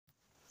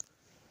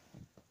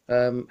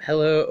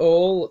Hello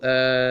all.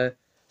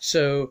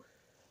 So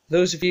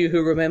those of you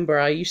who remember,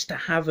 I used to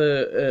have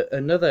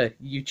another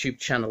YouTube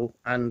channel,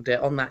 and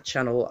on that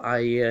channel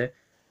I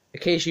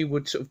occasionally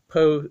would sort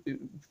of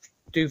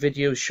do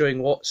videos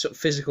showing what sort of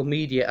physical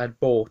media I'd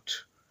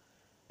bought,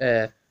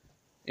 you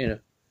know,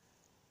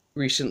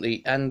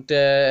 recently, and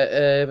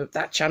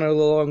that channel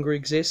no longer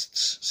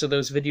exists, so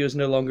those videos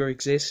no longer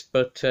exist,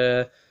 but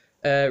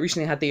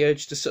recently I had the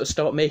urge to sort of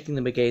start making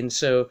them again,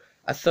 so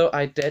I thought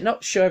I'd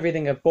not show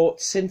everything I've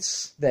bought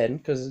since then,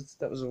 because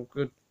that was a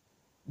good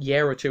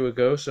year or two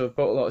ago, so I've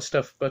bought a lot of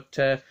stuff, but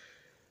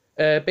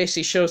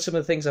basically show some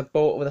of the things I've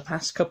bought over the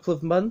past couple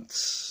of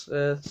months.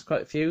 There's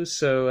quite a few,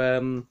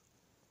 so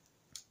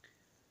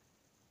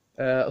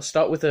I'll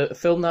start with a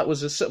film that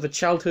was a sort of a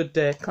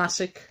childhood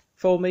classic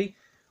for me.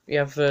 We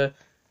have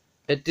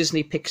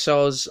Disney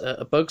Pixar's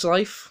A Bug's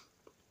Life.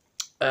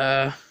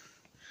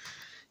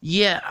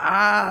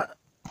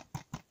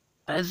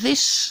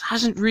 This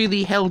hasn't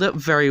really held up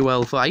very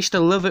well. I used to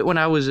love it when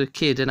I was a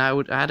kid, and I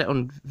had it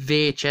on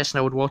VHS, and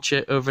I would watch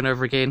it over and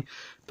over again.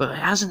 But it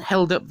hasn't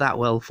held up that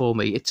well for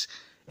me. It's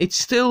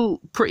still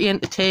pretty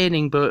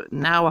entertaining, but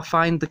now I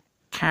find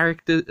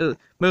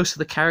most of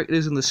the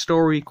characters and the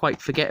story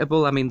quite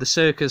forgettable. I mean, the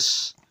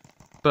circus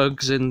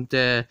bugs and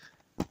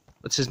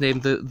what's his name,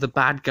 the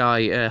bad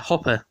guy,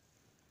 Hopper.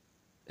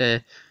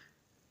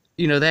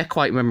 They're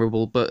quite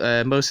memorable,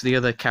 but most of the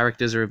other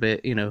characters are a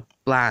bit,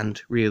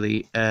 bland,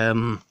 really.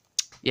 But,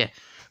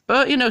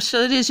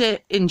 so it is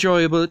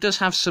enjoyable. It does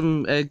have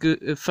some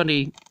good,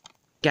 funny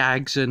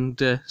gags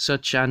and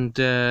such, and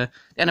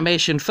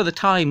animation for the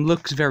time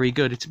looks very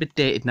good. It's a bit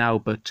dated now,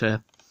 but for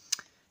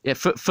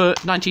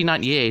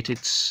 1998,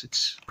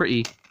 it's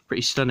pretty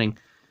stunning.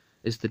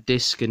 Is the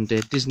disc and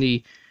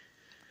Disney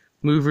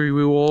movie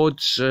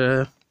rewards.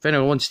 If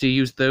anyone wants to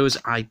use those,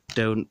 I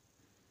don't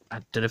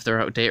know if they're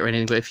out of date or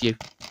anything, but if you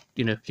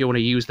want to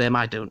use them,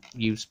 I don't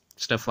use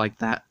stuff like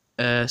that.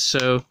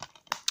 So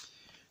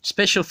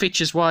special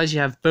features wise, you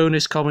have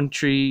bonus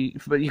commentary,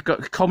 but you've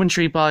got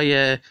commentary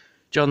by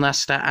John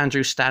Lasseter,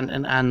 Andrew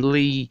Stanton, and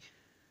Lee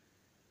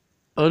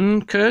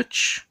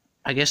Unkrich,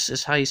 I guess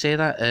is how you say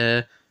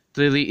that.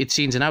 Deleted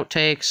scenes and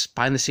outtakes,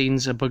 behind the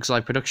scenes, A Bug's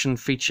Life production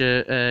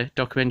feature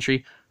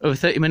documentary, over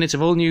 30 minutes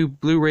of all new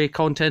Blu-ray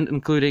content,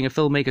 including a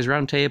filmmaker's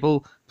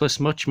roundtable,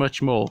 plus much,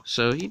 much more.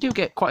 So you do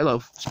get quite a lot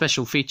of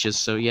special features.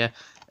 So yeah,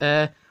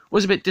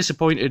 was a bit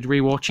disappointed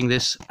rewatching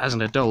this as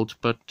an adult,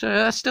 but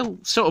I still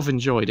sort of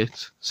enjoyed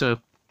it. So,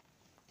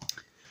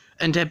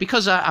 and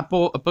because I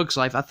bought A Bug's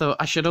Life, I thought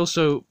I should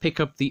also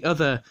pick up the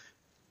other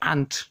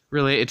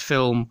ant-related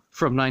film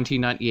from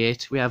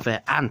 1998. We have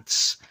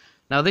Ants.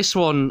 Now this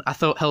one I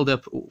thought held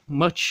up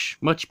much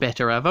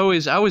better. I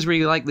always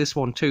really liked this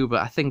one too,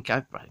 but I think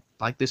I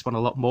like this one a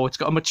lot more. It's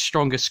got a much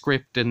stronger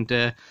script, and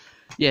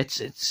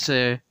it's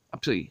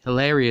absolutely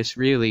hilarious,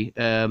 really.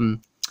 It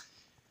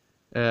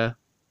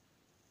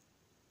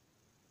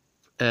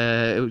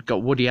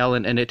got Woody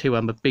Allen in it too.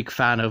 I'm a big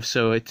fan of.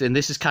 And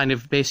this is kind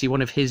of basically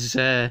one of his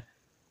sort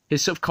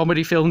of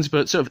comedy films,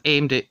 but sort of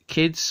aimed at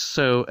kids.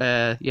 So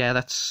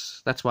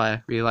that's why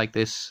I really like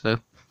this. So.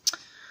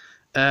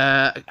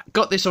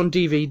 Got this on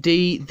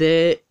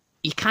DVD.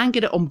 You can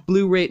get it on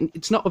Blu-ray.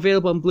 It's not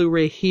available on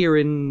Blu-ray here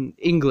in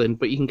England,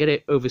 but you can get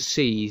it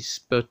overseas.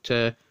 But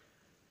I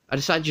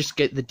decided just to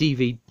get the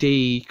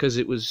DVD because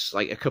it was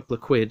like a couple of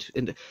quid.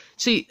 And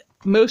see,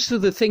 most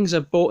of the things I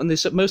bought in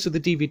this, most of the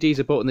DVDs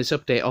I bought in this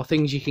update are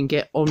things you can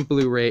get on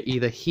Blu-ray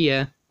either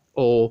here,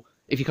 or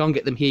if you can't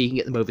get them here, you can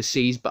get them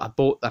overseas. But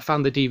I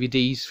found the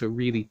DVDs for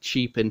really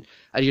cheap, and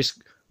I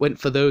just went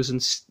for those,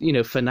 and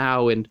for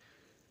now, and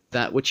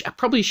that, which I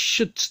probably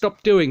should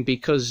stop doing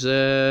because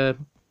I've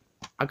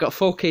got a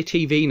 4K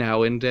TV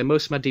now, and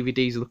most of my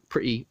DVDs look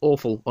pretty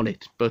awful on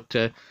it. But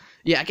I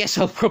guess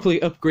I'll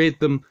probably upgrade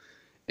them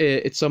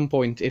at some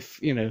point if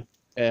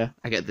I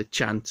get the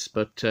chance.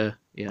 But I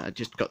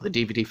just got the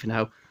DVD for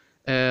now.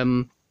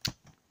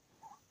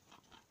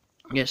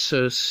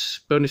 So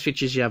bonus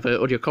features, you have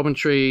audio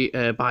commentary,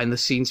 behind the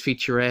scenes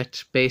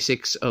featurette,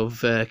 basics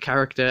of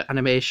character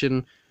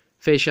animation,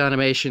 facial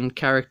animation,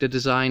 character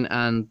design,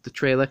 and the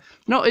trailer.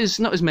 Not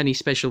as many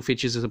special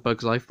features as A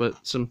Bug's Life, but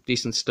some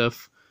decent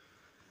stuff.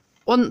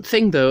 One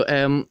thing though,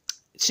 it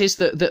says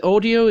that the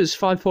audio is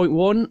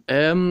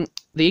 5.1.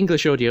 The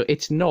English audio,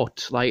 it's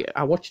not. Like,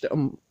 I watched it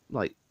on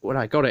when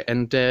I got it,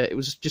 and it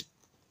was just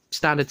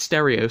standard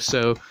stereo.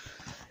 So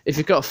if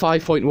you've got a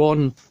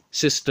 5.1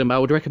 system, I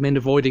would recommend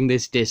avoiding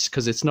this disc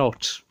because it's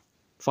not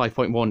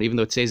 5.1, even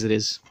though it says it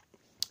is.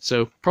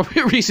 So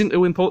probably a reason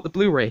to import the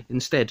Blu-ray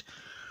instead,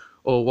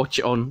 or watch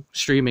it on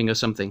streaming or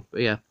something.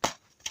 But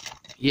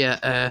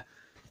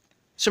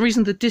some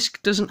reason the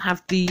disc doesn't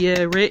have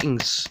the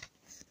ratings,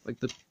 like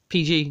the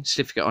PG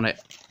certificate on it.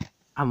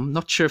 I'm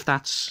not sure if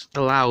that's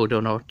allowed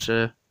or not.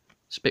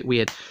 It's a bit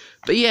weird.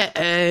 But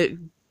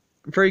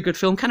very good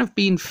film. Kind of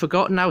been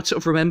forgotten now. It's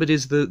sort of remembered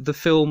as the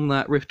film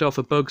that ripped off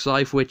A Bug's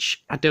Life,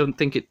 which I don't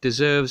think it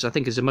deserves. I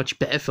think it's a much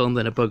better film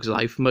than A Bug's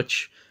Life.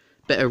 Much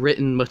better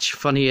written, much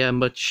funnier,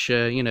 much,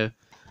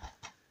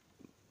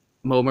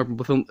 more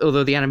memorable film.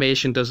 Although the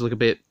animation does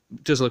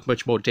look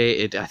much more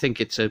dated. I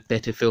think it's a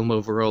better film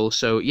overall.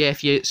 So yeah,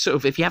 if you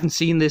haven't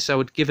seen this, I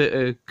would give it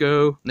a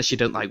go. Unless you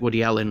don't like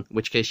Woody Allen, in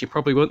which case you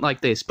probably won't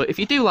like this. But if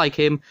you do like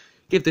him,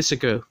 give this a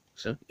go.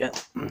 So yeah.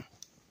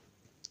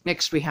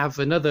 Next we have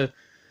another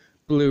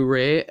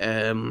Blu-ray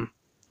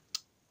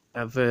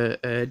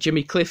of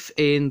Jimmy Cliff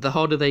in The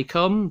Harder They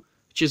Come,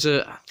 which is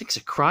I think it's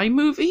a crime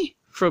movie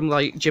from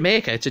like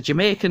Jamaica. It's a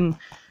Jamaican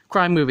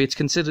crime movie. It's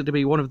considered to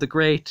be one of the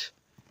great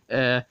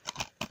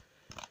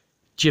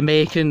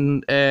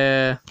Jamaican,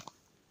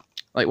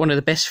 like one of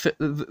the best,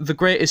 the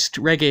greatest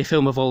reggae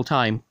film of all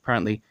time,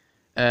 apparently.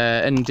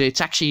 And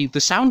it's actually the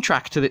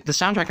soundtrack to the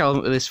soundtrack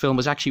element of this film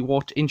was actually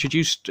what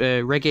introduced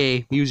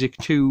reggae music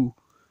to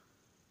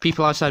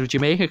people outside of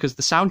Jamaica, because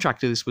the soundtrack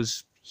to this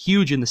was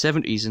huge in the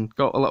 70s and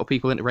got a lot of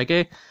people into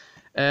reggae.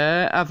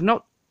 I've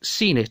not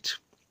seen it,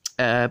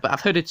 but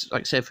I've heard it's,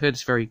 like I said, I've heard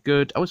it's very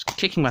good. I was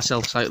kicking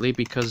myself slightly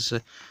because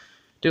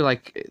do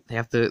like they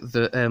have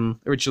the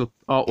original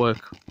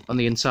artwork on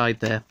the inside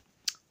there.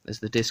 There's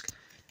the disc.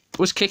 I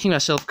was kicking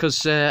myself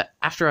because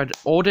after I'd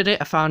ordered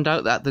it, I found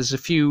out that there's a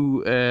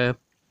few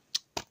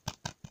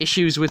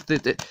issues with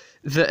the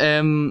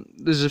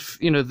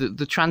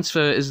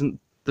transfer isn't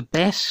the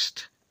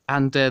best,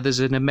 and there's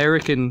an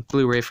American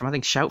Blu-ray from I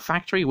think Shout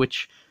Factory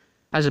which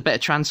has a better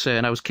transfer,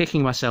 and I was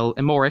kicking myself,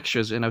 and more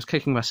extras, and I was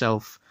kicking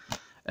myself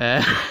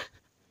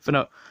for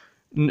not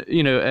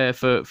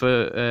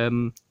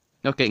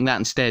not getting that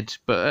instead,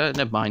 but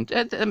never mind.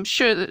 I'm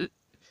sure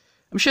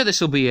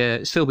this will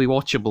be still be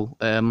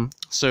watchable.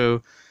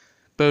 So,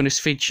 bonus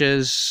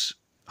features: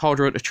 Hard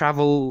Road to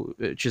Travel,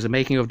 which is a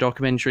making of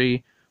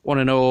documentary; One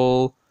and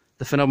All,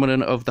 The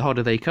Phenomenon of the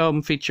Harder They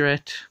Come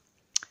featurette;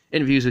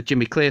 interviews with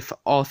Jimmy Cliff,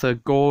 Arthur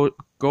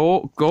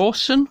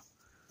Gorson,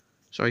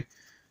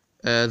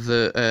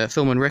 the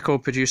film and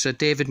record producer;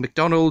 David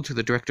McDonald,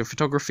 the director of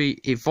photography;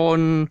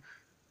 Yvonne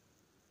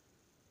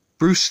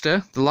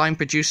Brewster, the line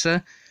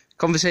producer;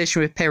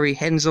 conversation with Perry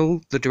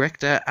Hensel, the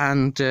director;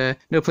 and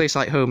No Place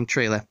Like Home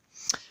trailer.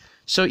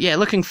 So yeah,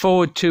 looking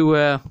forward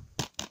to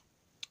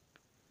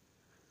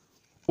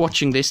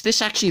watching this.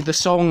 This actually, the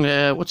song,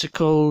 what's it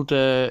called?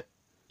 You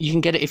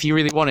Can Get It If You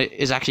Really Want It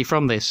is actually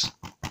from this,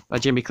 by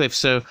Jimmy Cliff.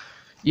 So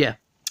yeah,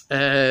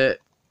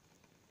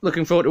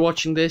 looking forward to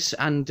watching this.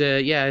 And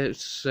yeah,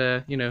 it's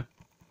even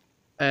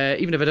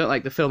if I don't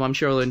like the film, I'm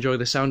sure I'll enjoy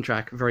the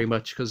soundtrack very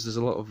much, because there's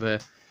a lot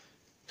of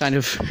kind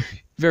of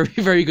very,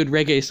 very good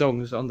reggae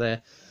songs on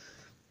there.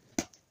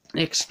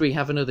 Next, we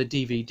have another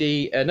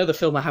DVD, another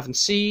film I haven't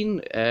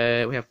seen.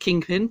 We have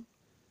Kingpin,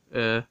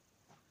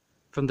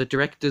 from the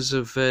directors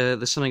of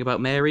There's Something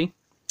About Mary.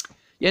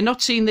 Yeah,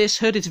 not seen this.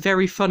 Heard it's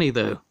very funny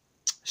though.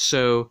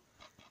 So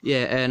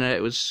yeah, and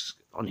it was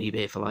on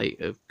eBay for like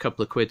a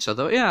couple of quid. So I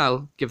thought, yeah,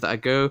 I'll give that a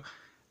go.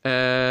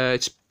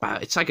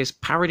 It's like a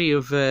parody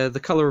of The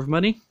Colour of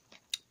Money,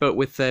 but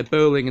with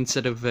bowling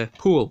instead of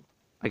pool,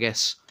 I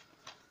guess.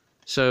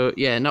 So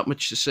yeah, not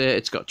much to say.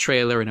 It's got a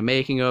trailer and a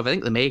making of. I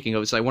think the making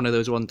of it's like one of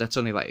those ones that's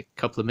only like a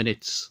couple of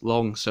minutes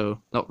long,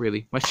 so not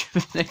really much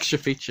of an extra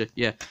feature.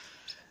 Yeah.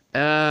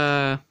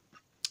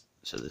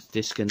 So the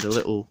disc and a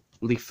little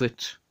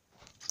leaflet.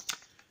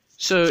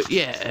 So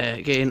yeah,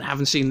 again,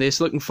 haven't seen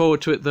this. Looking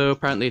forward to it though.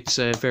 Apparently it's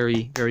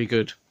very, very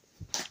good.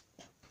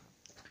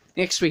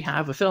 Next we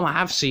have a film I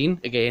have seen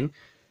again,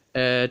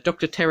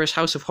 Dr. Terrace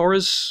House of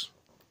Horrors,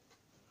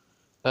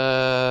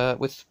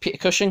 with Peter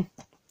Cushing.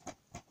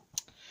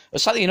 I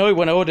was slightly annoyed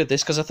when I ordered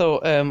this because I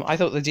thought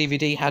the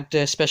DVD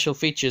had special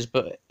features,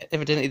 but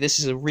evidently this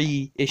is a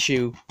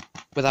reissue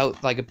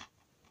without like a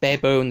bare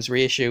bones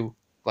reissue.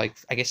 Like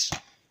I guess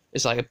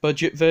it's like a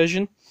budget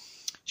version,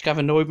 which kind of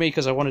annoyed me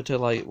because I wanted to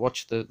like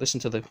listen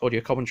to the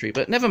audio commentary.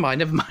 But never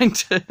mind.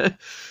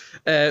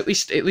 At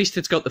least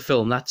it's got the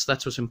film. That's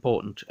what's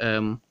important.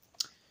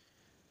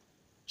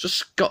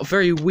 Just got a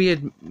very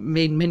weird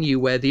main menu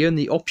where the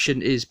only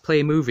option is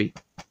play movie.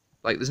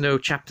 Like, there's no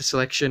chapter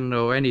selection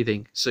or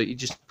anything, so you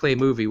just play a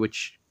movie,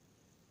 which,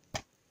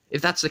 if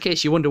that's the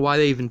case, you wonder why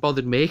they even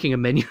bothered making a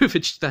menu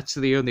if that's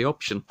the only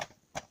option.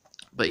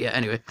 But yeah,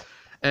 anyway.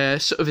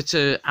 It's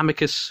an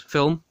Amicus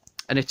film,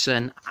 and it's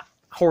an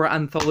horror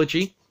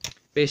anthology.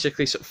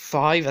 Basically, sort of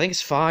five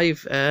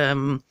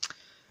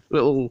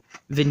little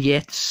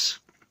vignettes.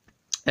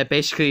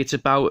 Basically, it's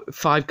about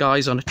five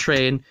guys on a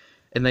train,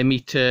 and they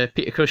meet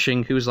Peter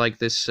Cushing, who's like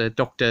this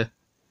doctor.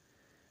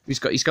 He's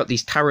got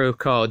these tarot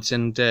cards,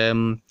 and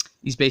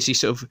he's basically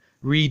sort of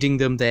reading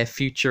them their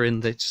future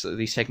in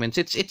these segments.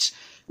 It's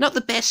not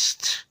the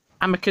best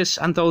Amicus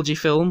anthology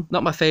film,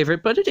 not my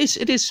favourite, but it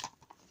is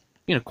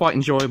quite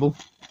enjoyable.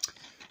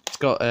 It's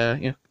got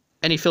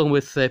any film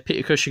with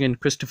Peter Cushing and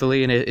Christopher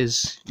Lee in it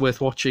is worth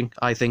watching,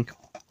 I think.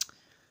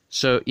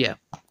 So yeah,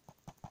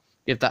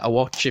 give that a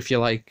watch if you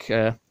like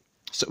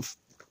sort of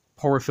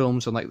horror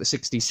films on like the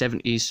 60s,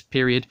 70s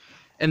period.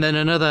 And then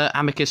another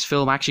Amicus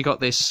film, I actually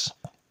got this.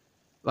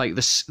 Like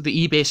the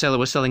eBay seller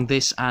was selling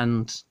this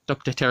and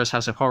Dr. Terrace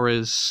House of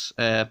Horrors.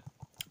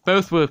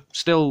 Both were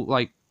still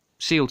like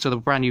sealed to the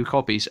brand new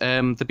copies.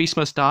 The Beast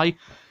Must Die.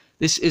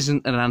 this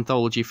isn't an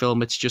anthology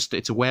film.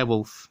 It's a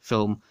werewolf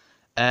film.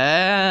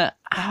 I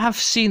have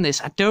seen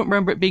this. I don't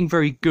remember it being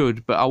very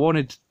good, but I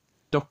wanted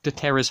Dr.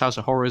 Terror's House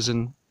of Horrors,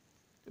 and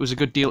it was a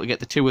good deal to get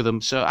the two of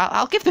them. So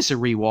I'll give this a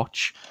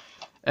rewatch.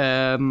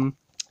 Yeah,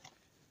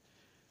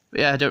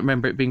 I don't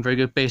remember it being very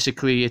good.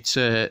 Basically, it's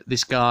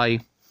this guy,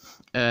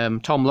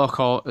 Tom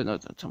Lockhart.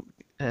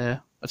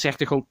 What's the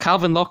actor called?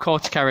 Calvin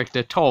Lockhart's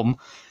character, Tom.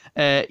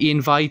 He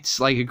invites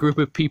like a group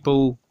of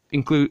people,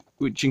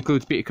 which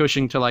includes Peter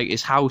Cushing, to like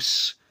his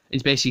house. He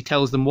basically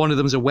tells them one of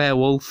them's a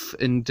werewolf,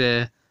 and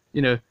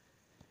you know,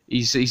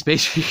 he's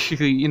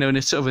basically, you know, in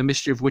a sort of a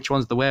mystery of which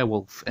one's the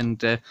werewolf.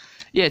 And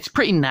yeah, it's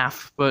pretty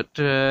naff, but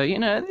you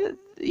know,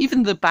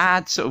 even the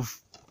bad sort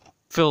of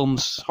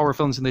horror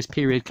films in this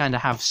period kind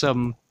of have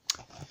some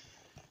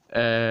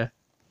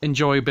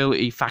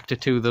enjoyability factor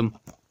to them.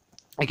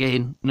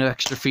 Again, no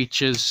extra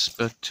features,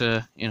 but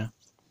you know,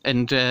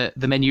 and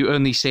the menu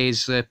only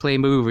says play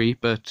movie,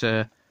 but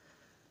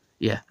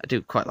yeah, I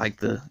do quite like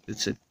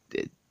that's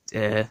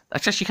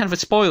actually kind of a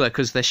spoiler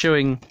because they're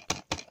showing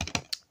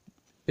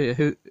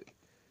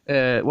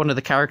one of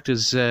the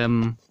characters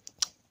when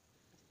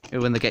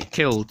they get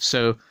killed.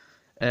 So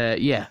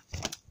yeah,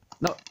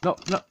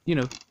 not you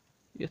know.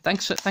 Yeah,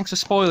 thanks for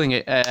spoiling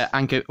it,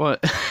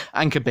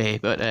 Anchor Bay.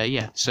 But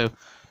yeah, so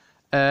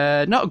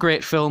not a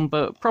great film,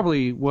 but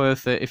probably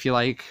worth it if you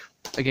like.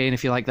 Again,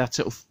 if you like that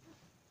sort of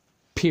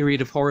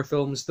period of horror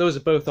films, those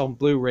are both on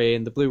Blu-ray,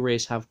 and the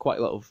Blu-rays have quite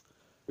a lot of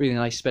really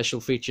nice special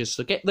features.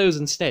 So get those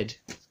instead.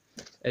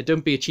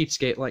 Don't be a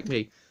cheapskate like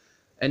me.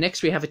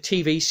 Next, we have a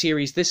TV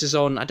series. This is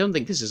on. I don't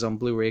think this is on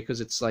Blu-ray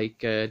because it's like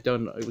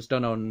done. It was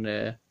done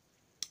on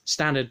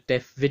standard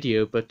def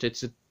video, but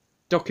it's a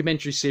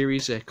documentary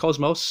series,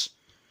 Cosmos,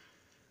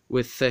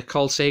 with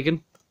Carl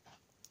Sagan,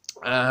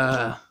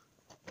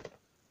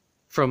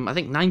 from I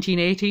think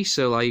 1980.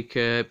 So like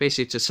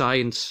basically it's a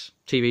science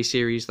TV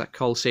series that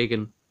Carl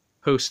Sagan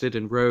hosted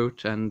and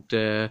wrote, and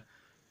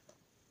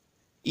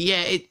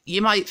yeah,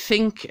 you might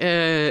think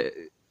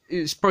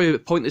it's probably a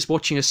bit pointless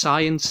watching a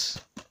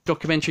science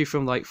documentary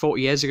from like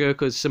 40 years ago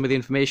because some of the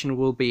information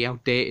will be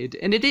outdated,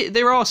 and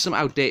there are some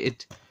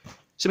outdated.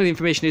 Some of the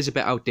information is a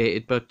bit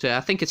outdated, but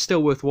I think it's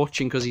still worth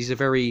watching because he's a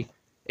very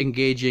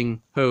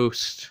engaging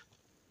host.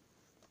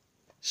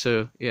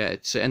 So yeah,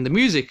 it's and the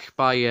music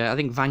by I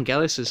think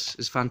Vangelis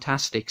is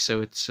fantastic.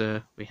 So it's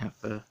we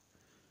have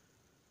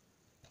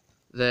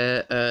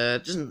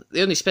the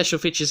only special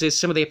features is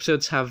some of the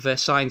episodes have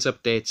science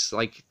updates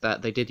like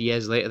that they did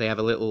years later. They have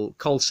a little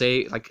Carl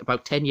Sagan, like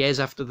about 10 years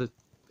after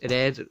it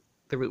aired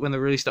when they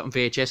released it on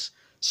VHS.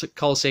 So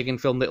Carl Sagan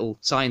filmed little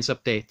science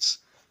updates,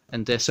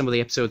 and some of the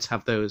episodes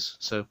have those.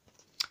 So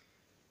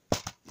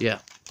yeah.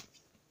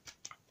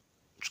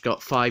 It's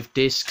got 5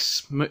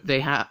 discs.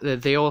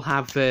 They all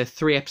have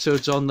 3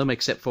 episodes on them,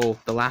 except for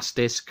the last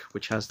disc,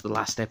 which has the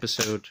last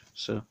episode.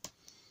 So,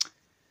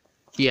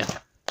 yeah,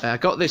 I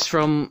got this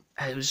from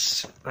it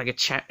was like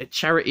a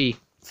charity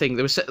thing.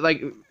 There was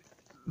like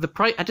the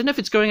price. I don't know if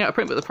it's going out of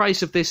print, but the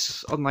price of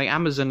this on like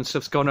Amazon and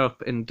stuff's gone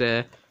up, and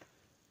it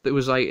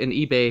was like an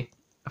eBay.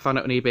 I found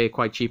it on eBay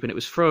quite cheap, and it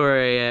was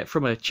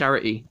from a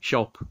charity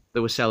shop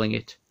that was selling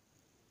it.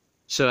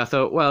 So I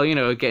thought, well, you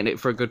know, getting it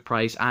for a good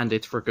price and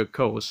it's for a good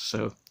cause.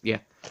 So yeah,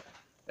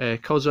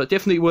 Cosmos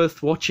definitely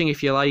worth watching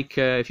if you like.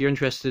 If you're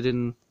interested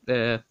in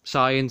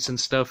science and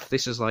stuff,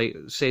 this is like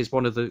says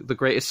one of the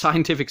greatest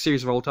scientific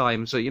series of all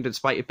time. So you know,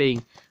 despite it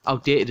being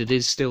outdated, it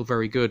is still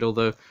very good.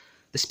 Although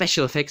the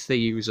special effects they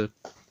use are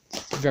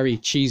very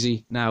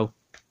cheesy now.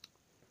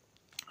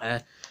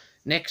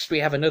 Next, we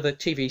have another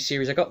TV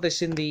series. I got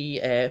this in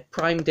the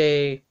Prime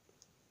Day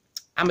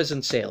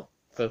Amazon sale.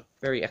 I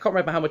can't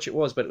remember how much it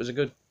was, but it was a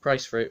good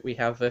price for it. We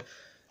have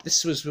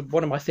this was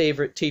one of my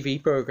favourite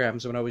TV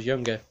programs when I was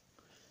younger.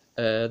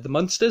 The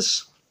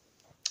Munsters,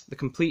 the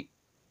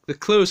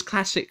Close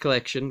Classic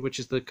Collection, which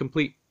is the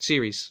complete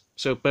series.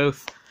 So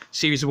both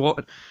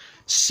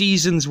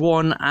seasons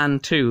 1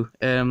 and 2.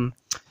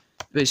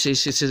 It's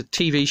a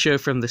TV show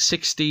from the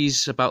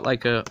 60s about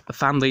like a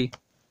family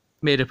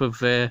made up of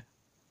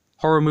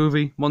horror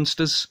movie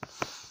monsters.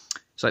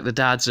 It's like the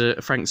dad's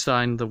a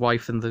Frankenstein, the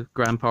wife and the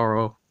grandpa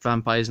are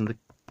vampires, and the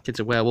kid's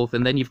a werewolf.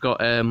 And then you've got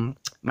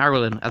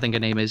Marilyn, I think her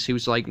name is,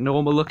 who's like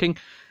normal looking.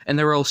 And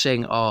they're all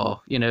saying, oh,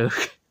 you know,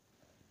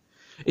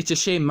 it's a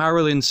shame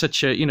Marilyn's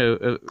such a, you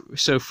know,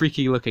 so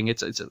freaky looking.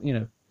 It's you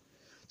know,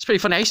 it's pretty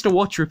funny. I used to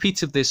watch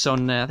repeats of this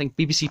on, I think,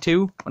 BBC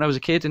Two when I was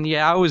a kid. And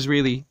yeah, I always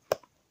really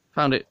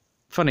found it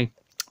funny.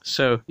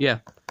 So yeah.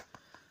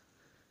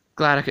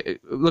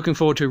 Looking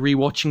forward to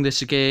rewatching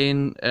this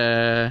again.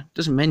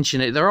 Doesn't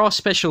mention it. There are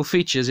special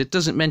features. It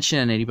doesn't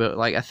mention any, but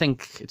like I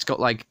think it's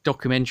got like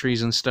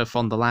documentaries and stuff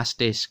on the last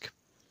disc.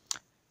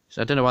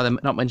 So I don't know why they're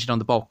not mentioned on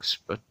the box,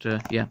 but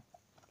yeah,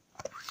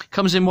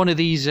 comes in one of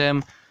these.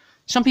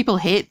 Some people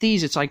hate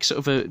these. It's like sort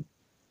of a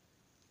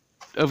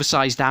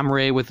oversized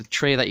Amray with a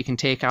tray that you can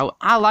take out.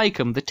 I like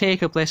them. They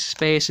take up less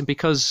space, and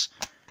because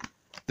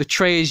the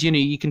trays, you know,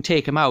 you can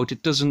take them out.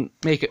 It doesn't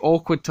make it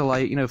awkward to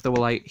like, you know, if they were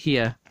like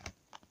here.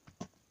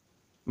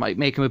 Might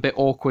make them a bit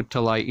awkward to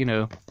like, you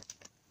know,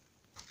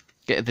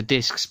 get the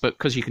discs, but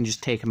because you can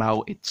just take them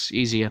out, it's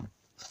easier.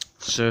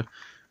 So,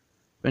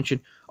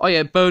 mention. Oh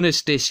yeah,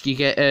 bonus disc. You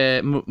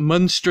get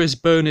monstrous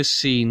bonus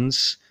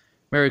scenes.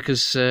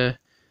 America's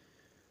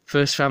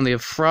First Family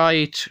of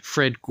Fright.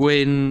 Fred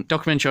Gwynn,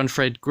 documentary on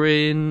Fred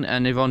Gwynn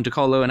and Yvonne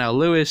DiCarlo and Al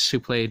Lewis, who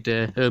played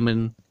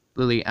Herman,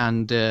 Lily,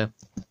 and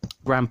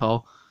Grandpa.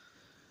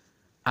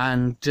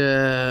 And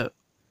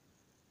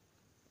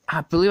I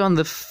believe on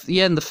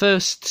in the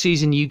first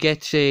season you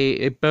get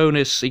a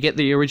bonus. You get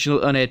the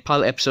original unaired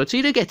pilot episode, so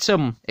you do get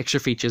some extra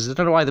features. I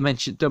don't know why they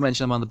don't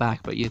mention them on the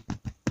back, but you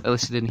are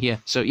listed in here.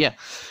 So yeah,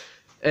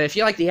 if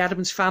you like the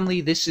Addams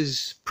Family, this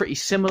is pretty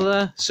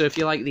similar. So if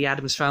you like the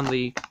Addams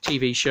Family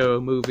TV show,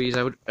 movies,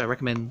 I would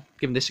recommend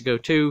giving this a go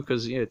too,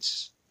 because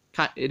it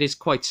is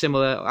quite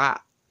similar. I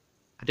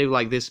do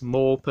like this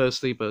more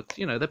personally, but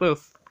they're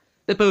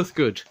both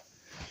good.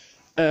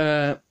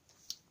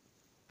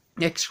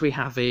 Next, we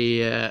have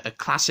a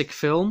classic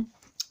film,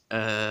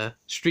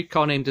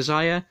 Streetcar Named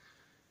Desire,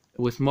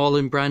 with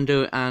Marlon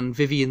Brando and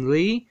Vivian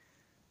Leigh.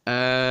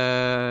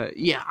 I've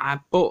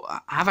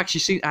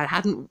actually seen. I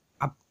hadn't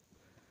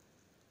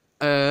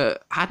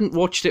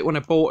watched it when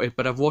I bought it,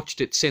 but I've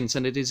watched it since,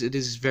 and it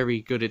is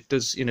very good. It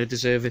does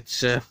deserve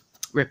its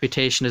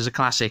reputation as a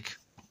classic.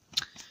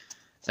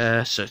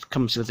 So it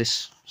comes with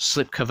this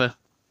slipcover.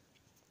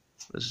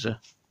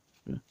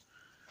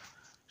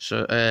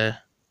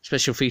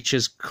 Special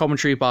features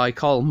commentary by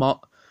Carl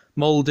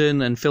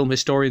Malden and film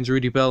historians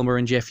Rudy Belmer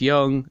and Jeff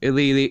Young.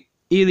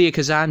 Elia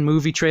Kazan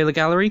movie trailer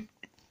gallery.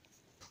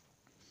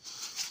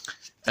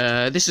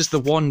 This is the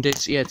one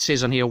disc. Yeah, it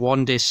says on here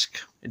 1 disc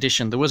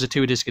edition. There was a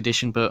 2 disc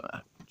edition, but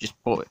I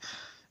just bought it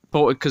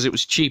because it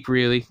was cheap,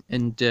 really.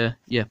 And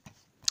yeah,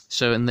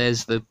 so and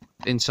there's the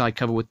inside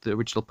cover with the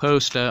original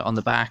poster on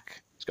the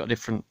back. It's got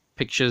different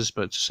pictures,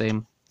 but it's the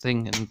same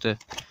thing. And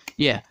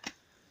yeah.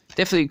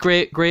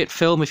 Definitely great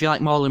film if you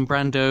like Marlon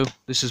Brando.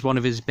 This is one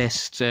of his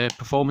best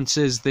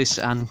performances. This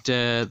and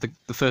the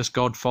first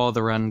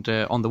Godfather and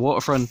On the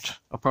Waterfront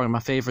are probably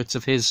my favourites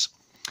of his.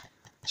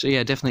 So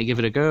yeah, definitely give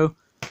it a go.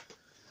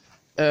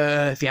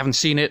 If you haven't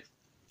seen it,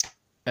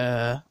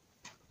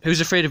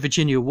 Who's Afraid of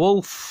Virginia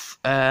Woolf?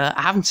 I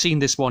haven't seen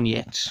this one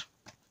yet.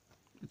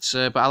 It's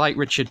but I like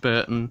Richard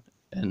Burton,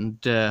 and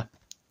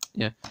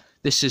yeah,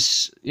 this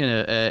is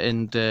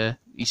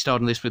he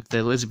starred in this with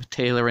Elizabeth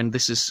Taylor, and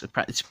this is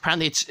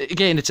apparently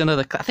it's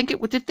another. I think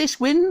did this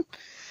win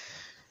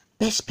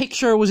Best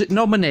Picture, or was it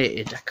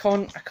nominated? I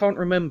can't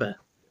remember.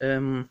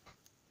 It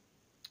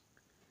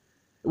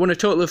won a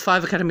total of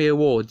 5 Academy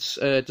Awards.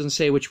 It doesn't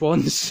say which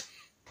ones.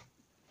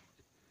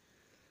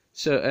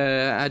 So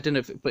I don't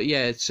know, but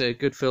yeah, it's a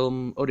good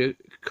film. Audio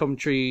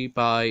commentary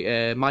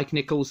by Mike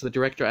Nichols, the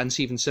director, and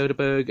Steven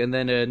Soderbergh, and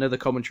then another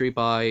commentary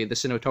by the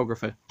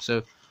cinematographer.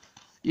 So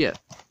yeah.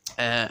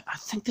 I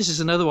think this is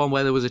another one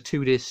where there was a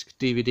 2-disc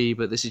DVD,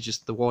 but this is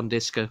just the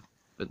 1-discer.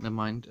 But never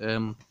mind.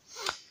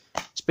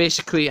 It's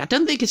basically, I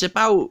don't think it's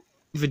about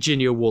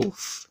Virginia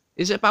Woolf.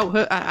 Is it about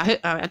her?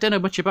 I don't know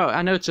much about it.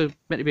 I know it's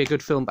meant to be a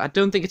good film, but I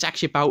don't think it's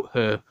actually about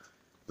her.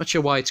 Not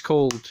sure why it's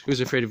called Who's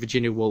Afraid of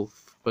Virginia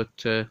Woolf, but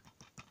yeah,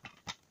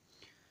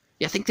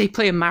 I think they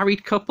play a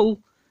married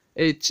couple.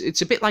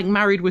 It's a bit like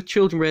Married with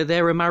Children, where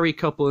they're a married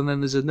couple, and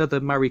then there's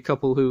another married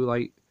couple who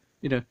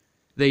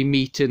they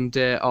meet and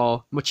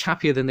are much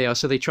happier than they are,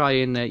 so they try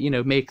and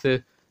make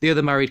the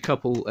other married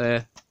couple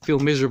feel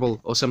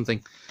miserable or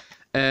something.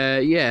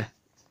 Yeah,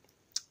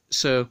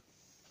 so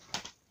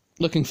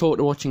looking forward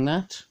to watching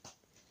that.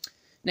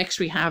 Next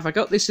I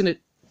got this in a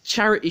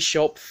charity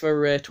shop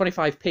for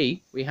 25p.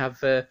 We have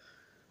The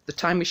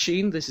Time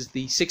Machine. This is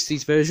the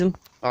 60s version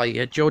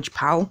by George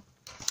Powell.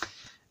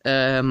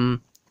 Yeah,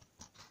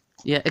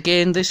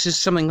 again, this is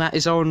something that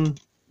is on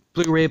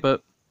Blu-ray,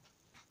 but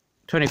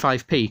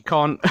 25p.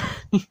 Can't.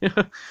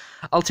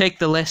 I'll take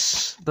the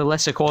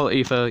lesser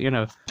quality for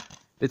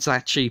it's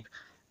that cheap.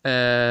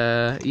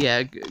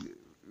 Yeah,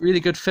 really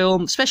good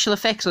film. Special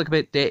effects look a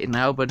bit dated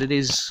now, but it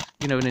is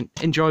an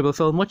enjoyable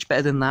film. Much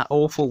better than that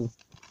awful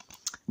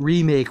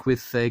remake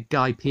with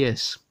Guy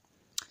Pearce.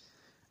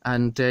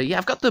 And yeah,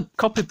 I've got the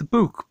copy of the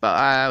book,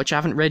 but which I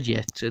haven't read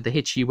yet. The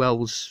H.G.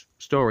 Wells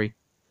story.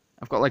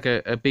 I've got like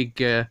a big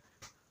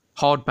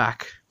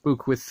hardback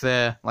book with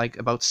like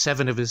about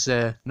 7 of his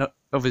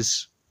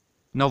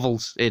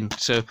novels in,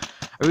 so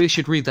I really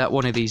should read that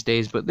one of these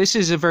days. But this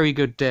is a very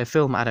good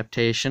film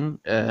adaptation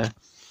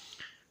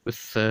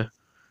with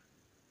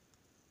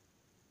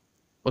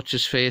what's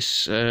his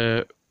face,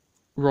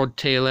 Rod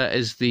Taylor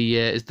as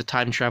the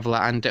time traveler,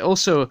 and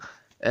also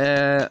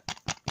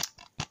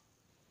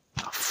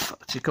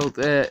what's it called?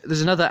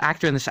 There's another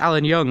actor in this,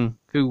 Alan Young,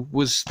 who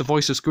was the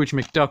voice of Scrooge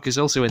McDuck, is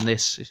also in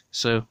this.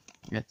 So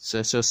yeah,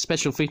 so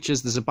special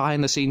features. There's a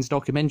behind the scenes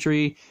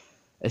documentary,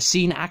 a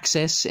scene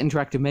access,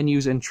 interactive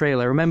menus, and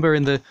trailer. Remember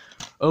in the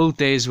old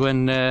days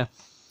when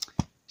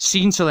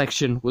scene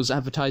selection was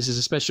advertised as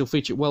a special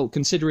feature? Well,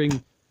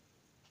 considering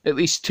at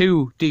least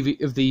 2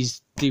 of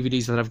these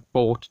DVDs that I've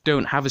bought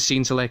don't have a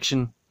scene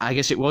selection, I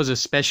guess it was a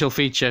special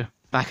feature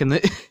back in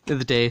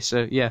the day.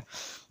 So yeah.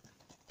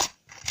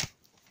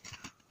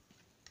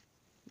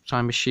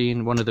 time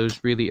machine, one of those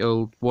really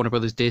old Warner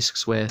Brothers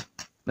discs where,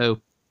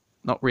 no,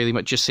 not really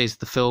much, just says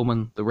the film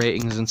and the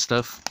ratings and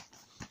stuff.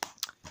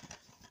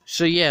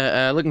 So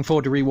yeah, looking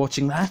forward to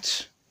rewatching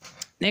that.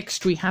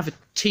 Next, we have a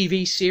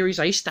TV series.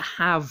 I used to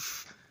have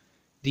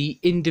the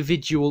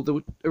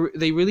individual,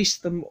 they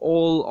released them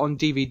all on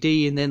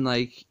DVD, and then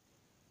like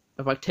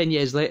about 10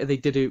 years later they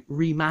did a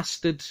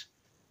remastered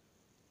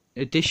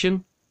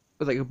edition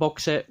with like a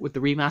box set with the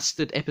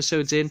remastered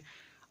episodes in.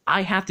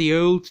 I had the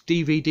old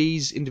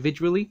DVDs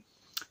individually,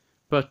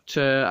 but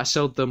I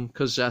sold them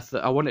because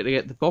I wanted to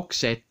get the box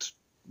set,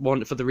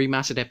 one for the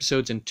remastered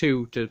episodes and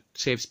two to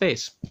save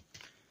space.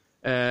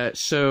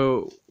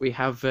 So we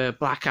have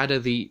Blackadder,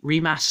 the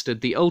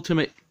remastered, the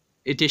Ultimate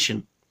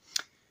Edition,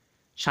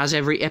 which has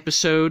every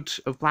episode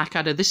of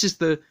Blackadder.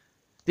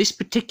 This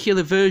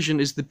particular version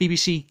is the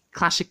BBC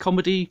Classic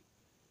Comedy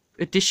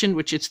edition,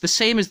 which it's the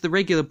same as the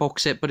regular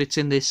box set, but it's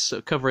in this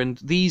cover, and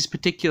these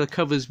particular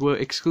covers were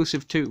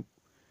exclusive to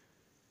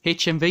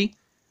HMV,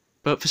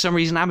 but for some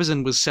reason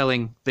Amazon was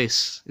selling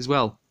this as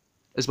well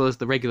as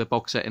the regular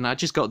box set, and I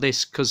just got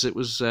this because it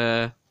was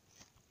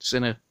it's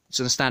in a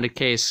standard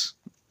case,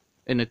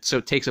 and so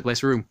it takes up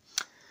less room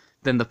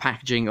than the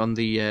packaging on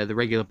the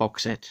regular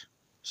box set.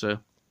 So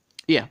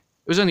yeah,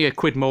 it was only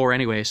 £1 more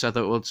anyway, so I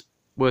thought, well, it's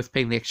worth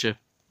paying the extra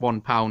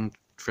 £1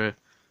 to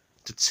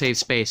save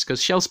space,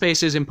 because shelf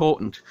space is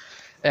important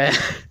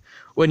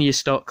when you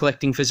start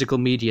collecting physical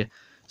media.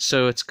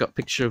 So it's got a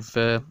picture of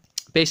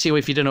basically,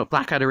 if you don't know what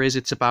Blackadder is,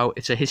 it's a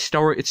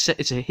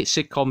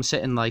sitcom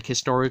set in like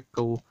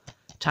historical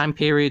time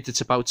periods.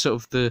 It's about sort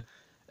of the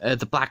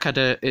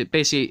Blackadder,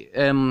 basically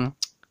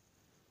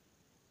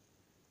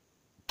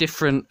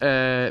different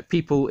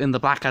people in the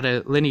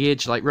Blackadder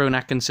lineage. Like Rowan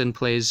Atkinson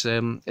plays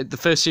the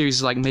first series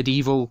is like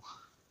medieval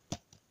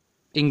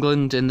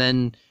England, and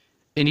then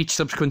in each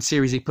subsequent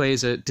series he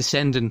plays a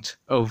descendant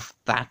of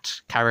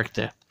that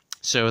character.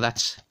 So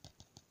that's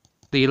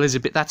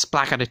that's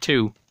Blackadder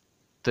 2,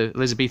 the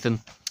Elizabethan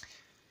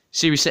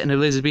series set in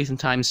Elizabethan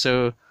times.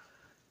 So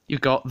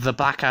you've got the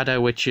Blackadder,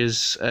 which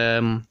is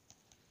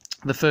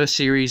the first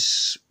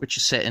series, which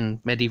is set in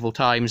medieval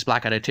times.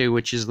 Blackadder 2,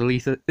 which is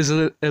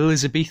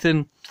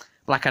Elizabethan.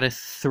 Blackadder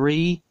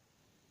 3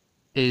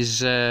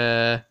 is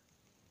or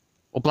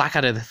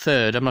Blackadder the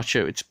Third. I'm not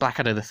sure. It's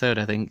Blackadder the Third,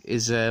 I think,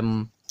 is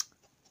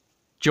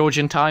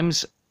Georgian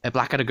times.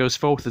 Blackadder goes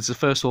forth. It's the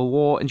First World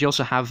War, and you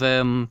also have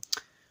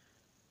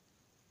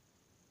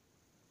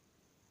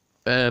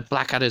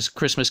Blackadder's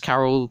Christmas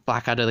Carol,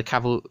 Blackadder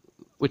the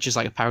which is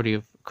like a parody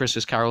of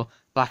Christmas Carol,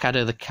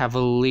 Blackadder the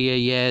Cavalier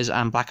Years,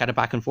 and Blackadder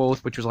Back and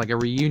Forth, which was like a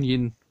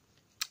reunion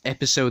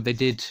episode they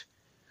did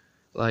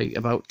like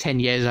about 10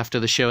 years after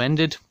the show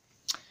ended.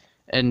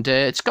 And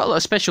it's got a lot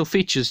of special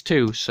features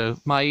too, so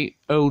my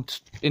old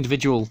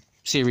individual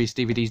series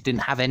DVDs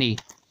didn't have any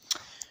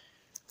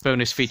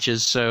bonus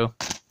features, so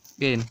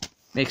again,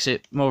 makes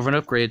it more of an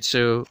upgrade.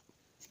 So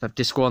I have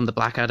Disc 1, the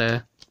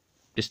Blackadder,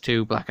 Disc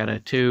 2, Blackadder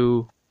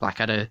 2,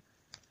 Blackadder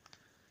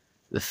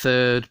the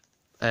Third,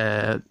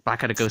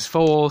 Blackadder Goes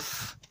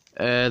Forth,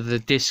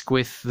 the disc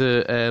with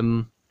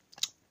the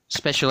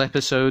special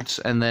episodes,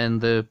 and then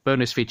the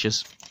bonus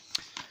features.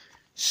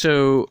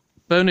 So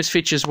bonus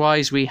features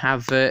wise, we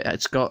have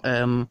it's got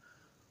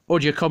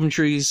audio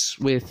commentaries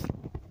with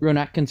Rowan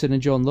Atkinson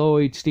and John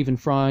Lloyd, Stephen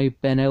Fry,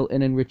 Ben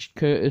Elton and Richard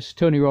Curtis,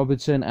 Tony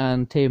Robertson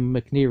and Tim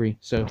McNeary.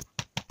 So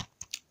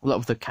a lot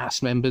of the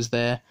cast members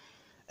there.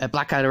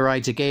 Blackadder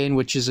Rides Again,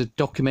 which is a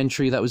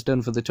documentary that was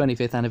done for the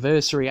 25th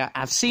anniversary.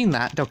 I've seen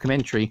that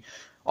documentary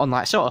on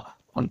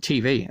on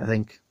TV, I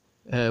think,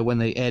 when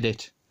they aired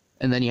it.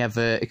 And then you have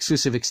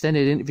exclusive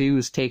extended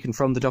interviews taken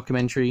from the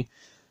documentary.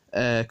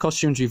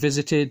 Costumes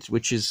Revisited,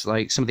 which is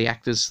like some of the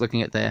actors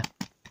looking at their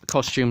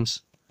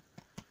costumes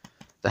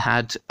they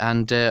had,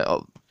 and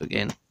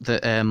again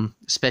the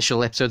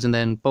special episodes, and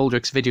then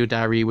Baldrick's Video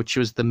Diary, which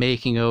was the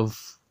making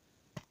of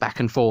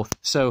Back and Forth.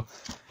 So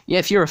yeah,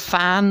 if you're a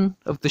fan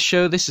of the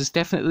show, this is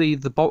definitely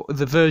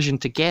the version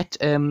to get.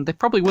 They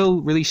probably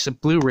will release a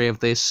Blu-ray of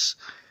this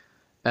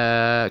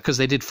because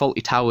they did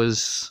Fawlty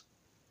Towers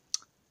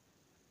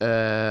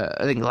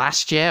I think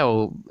last year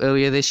or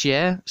earlier this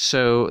year,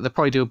 so they'll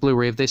probably do a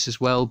Blu-ray of this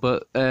as well.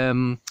 But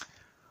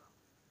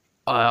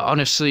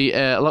honestly,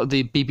 a lot of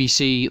the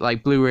BBC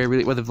like Blu-ray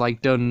really, where they've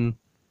like done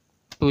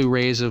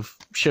Blu-rays of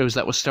shows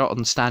that were started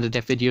on standard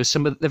def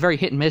videos, they're very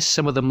hit and miss.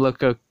 Some of them look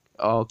good,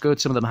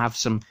 some of them have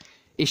some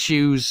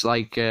issues.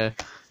 Like I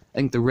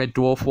think the Red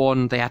Dwarf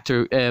one, they had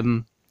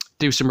to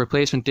do some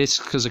replacement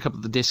discs because a couple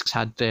of the discs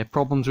had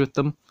problems with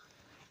them,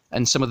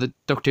 and some of the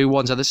Doctor Who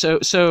ones are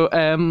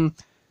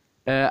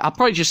I'll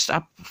probably just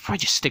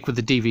stick with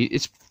the DVD.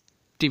 It's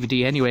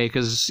DVD anyway,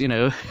 because you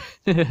know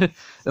they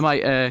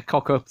might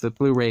cock up the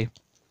Blu-ray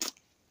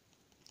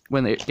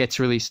when it gets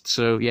released.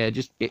 So yeah,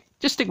 just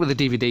stick with the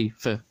DVD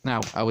for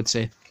now, I would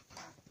say.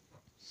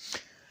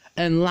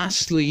 And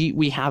lastly,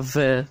 we have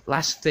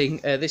last thing.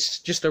 This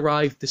just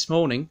arrived this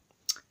morning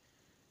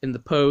in the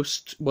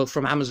post. Well,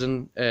 from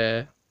Amazon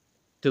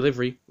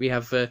delivery. We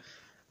have The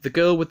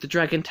Girl with the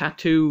Dragon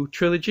Tattoo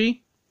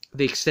trilogy.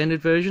 the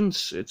extended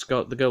versions. It's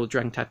got The Girl with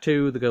Dragon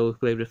Tattoo, The Girl Who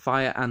Played with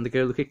Fire, and The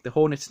Girl Who Kicked the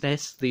Hornet's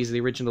Nest. These are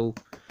the original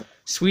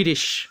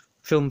Swedish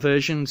film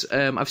versions.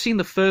 I've seen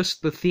the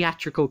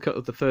theatrical cut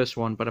of the first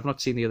one, but I've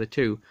not seen the other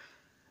two.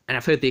 And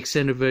I've heard the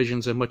extended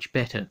versions are much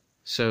better.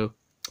 So,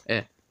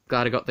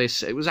 glad I got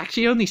this. It was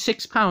actually only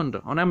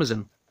 £6 on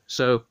Amazon.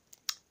 So,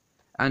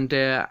 and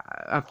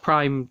I've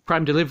Prime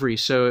delivery,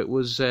 so it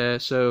was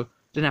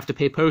didn't have to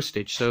pay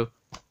postage. So,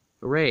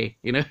 hooray,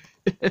 you know.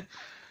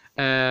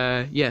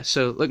 Yeah.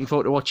 So looking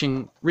forward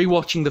to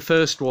rewatching the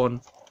first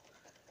one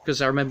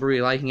because I remember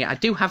really liking it. I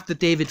do have the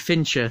David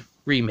Fincher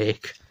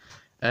remake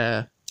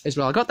as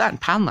well. I got that in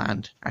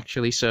Poundland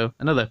actually, so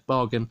another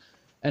bargain.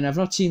 And I've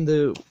not seen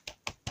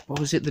what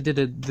was it? They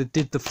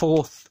did the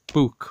fourth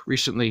book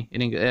recently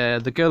in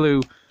the Girl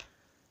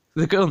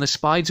in the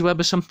Spider's Web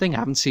or something. I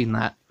haven't seen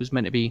that. It was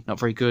meant to be not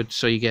very good.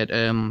 So you get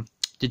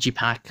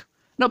Digipack.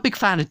 Not a big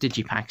fan of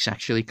Digipacks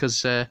actually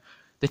because they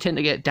tend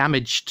to get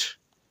damaged,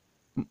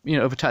 you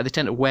know, over time. They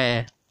tend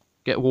to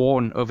get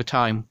worn over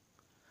time.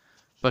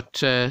 But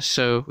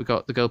so we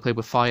got The Girl Played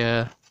with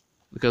Fire,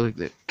 The Girl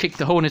that Kicked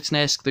the Hornet's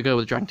Nest, The Girl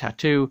with the Dragon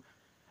Tattoo,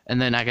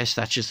 and then I guess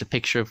that's just a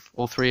picture of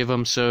all three of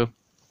them. So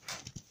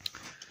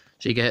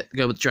you get The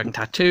Girl with the Dragon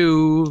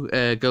Tattoo,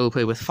 Girl Who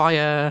Played with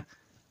Fire,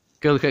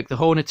 Girl Who Kicked the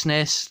Hornet's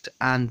Nest,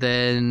 and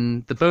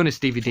then the bonus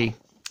DVD.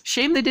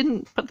 Shame they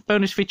didn't put the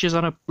bonus features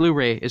on a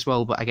Blu-ray as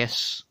well, but I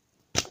guess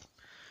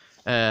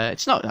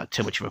it's not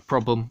too much of a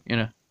problem, you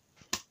know.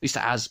 At least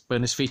it has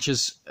bonus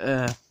features.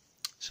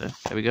 So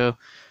there we go.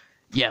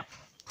 Yeah.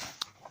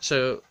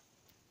 So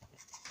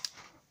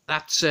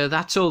that's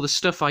all the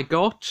stuff I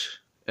got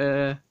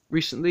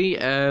recently.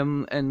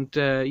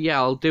 Yeah,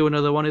 I'll do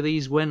another one of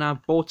these when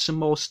I've bought some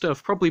more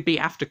stuff. Probably be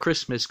after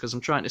Christmas because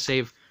I'm trying to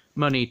save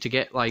money to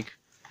get like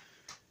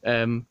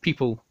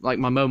people like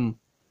my mum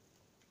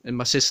and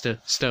my sister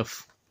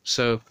stuff.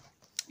 So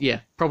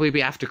yeah, probably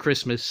be after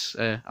Christmas.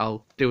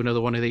 I'll do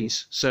another one of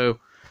these. So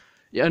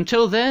yeah,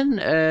 until then,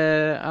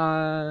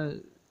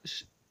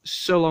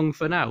 so long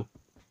for now.